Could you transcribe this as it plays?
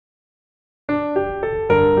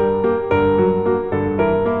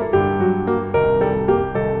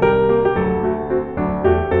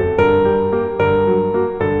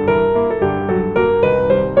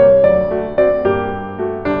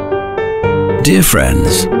Dear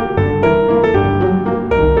friends,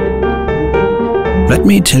 let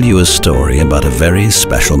me tell you a story about a very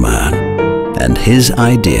special man and his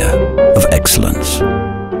idea of excellence.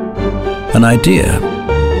 An idea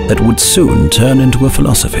that would soon turn into a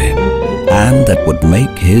philosophy and that would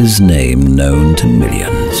make his name known to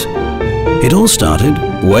millions. It all started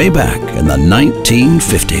way back in the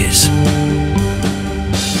 1950s.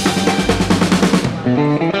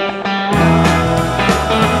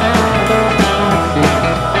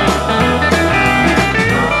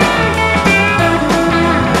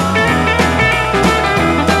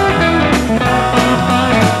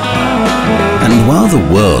 And while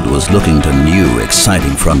the world was looking to new,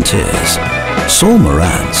 exciting frontiers, Saul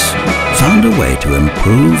Marantz found a way to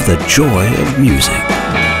improve the joy of music.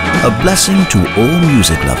 A blessing to all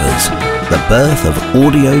music lovers, the birth of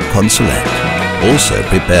Audio Consulate also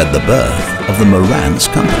prepared the birth of the Marantz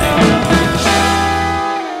Company.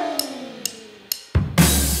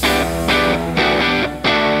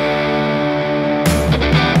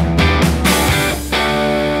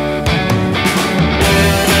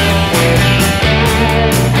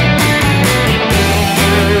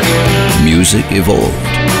 Music evolved,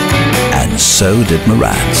 and so did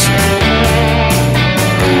Marantz.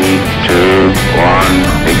 3, 2,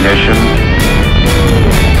 1, ignition.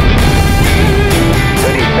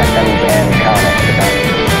 30 seconds and counting.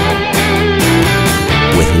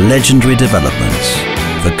 With legendary developments,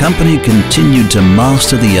 the company continued to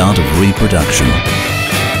master the art of reproduction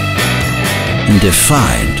and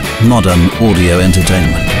defined modern audio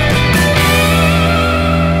entertainment.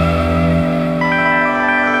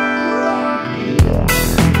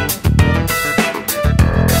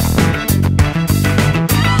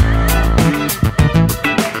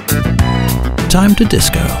 Time to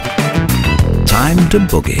disco. Time to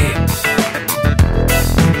boogie.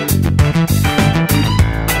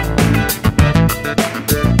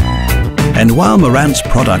 And while Marantz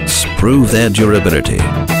products prove their durability,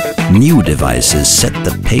 new devices set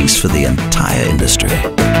the pace for the entire industry.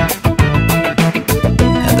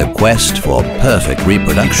 And the quest for perfect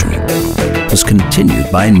reproduction was continued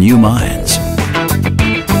by new minds.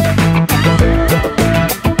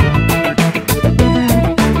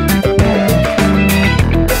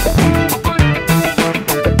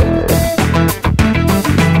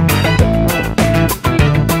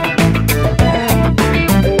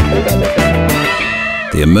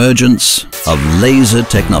 The emergence of laser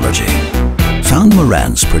technology found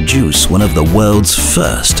Marantz produce one of the world's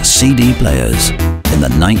first CD players in the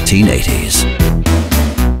 1980s.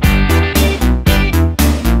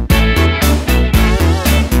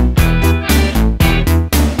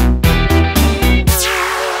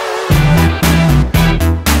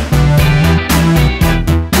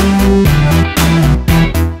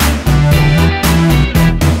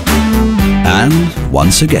 And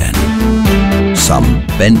once again, some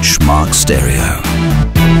benchmark stereo.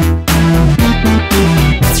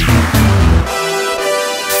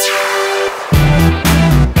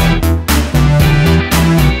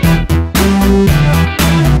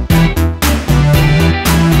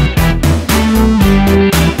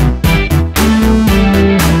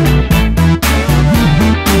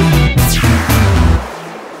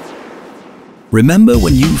 Remember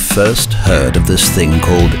when you first heard of this thing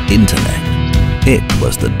called Internet? It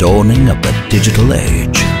was the dawning of the digital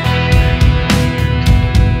age.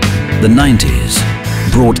 The 90s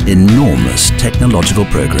brought enormous technological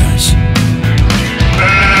progress.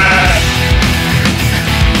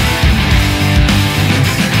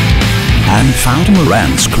 And found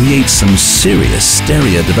Marantz create some serious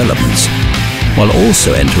stereo developments while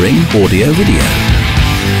also entering audio-video.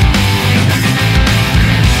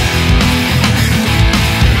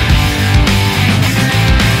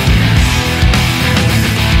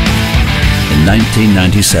 In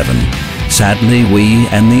 1997, sadly, we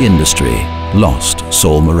and the industry lost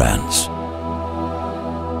Saul Marantz.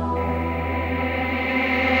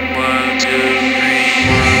 1, 2,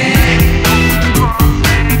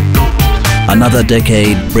 3. Another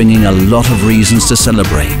decade bringing a lot of reasons to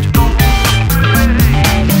celebrate.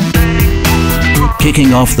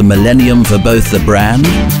 Kicking off the millennium for both the brand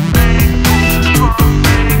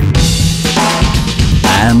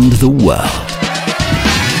and the world.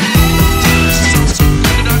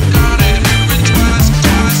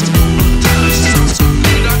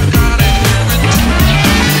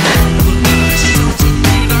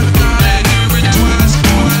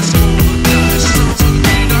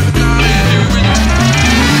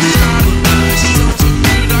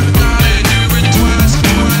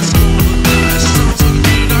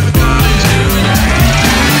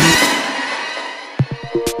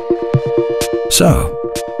 So,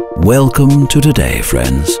 Welcome to today,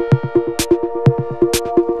 friends.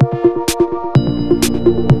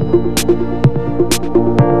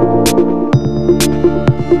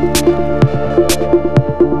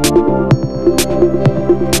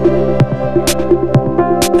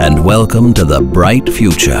 And welcome to the bright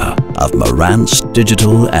future of Marantz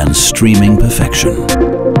digital and streaming perfection.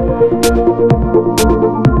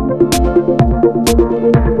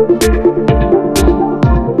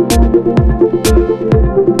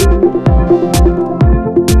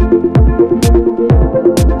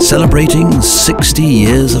 Celebrating 60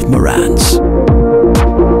 years of Marantz.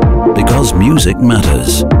 Because music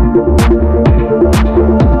matters.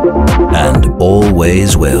 And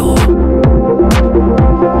always will.